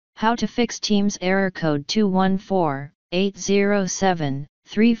How to fix Teams error code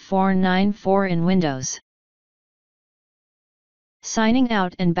 214-807-3494 in Windows. Signing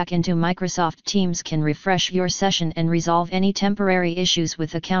out and back into Microsoft Teams can refresh your session and resolve any temporary issues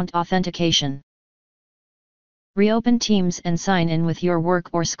with account authentication. Reopen Teams and sign in with your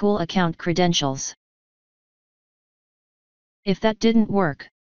work or school account credentials. If that didn't work,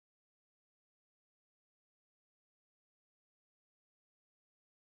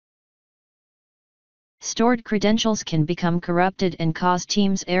 stored credentials can become corrupted and cause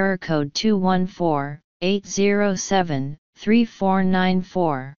Teams error code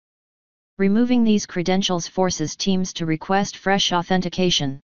 214-807-3494. Removing these credentials forces Teams to request fresh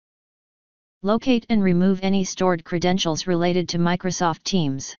authentication. Locate and remove any stored credentials related to Microsoft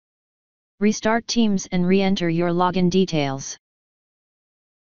Teams. Restart Teams and re-enter your login details.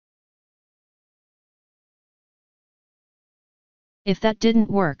 If that didn't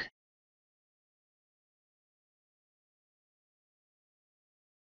work,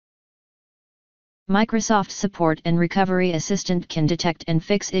 Microsoft Support and Recovery Assistant can detect and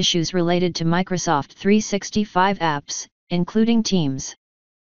fix issues related to Microsoft 365 apps, including Teams.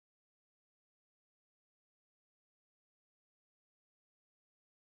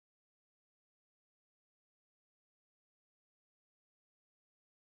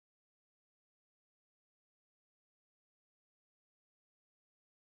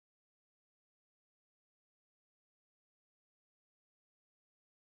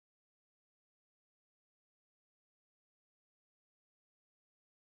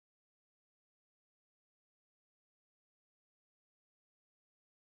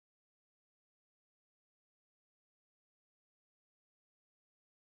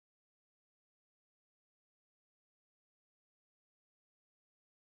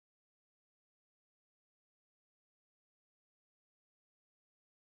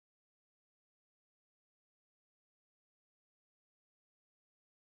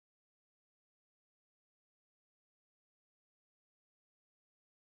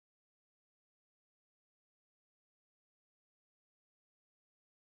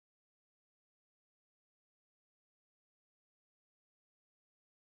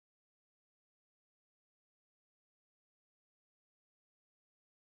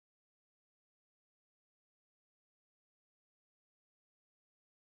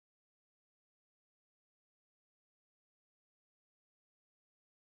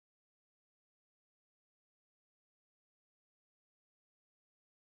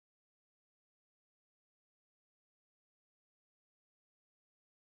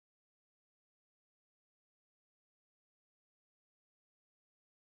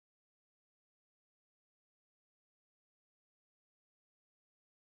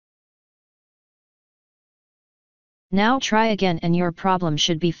 Now try again and your problem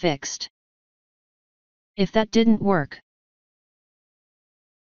should be fixed. If that didn't work,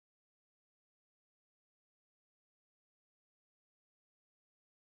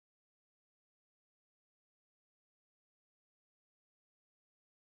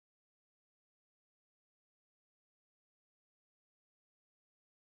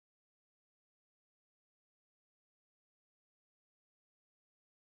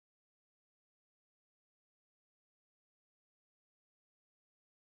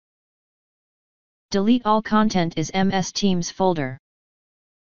 delete all content is MSTeams folder.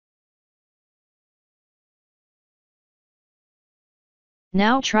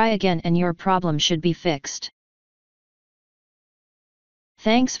 Now try again and your problem should be fixed.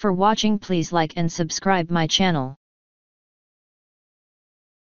 Thanks for watching. Please like and subscribe my channel.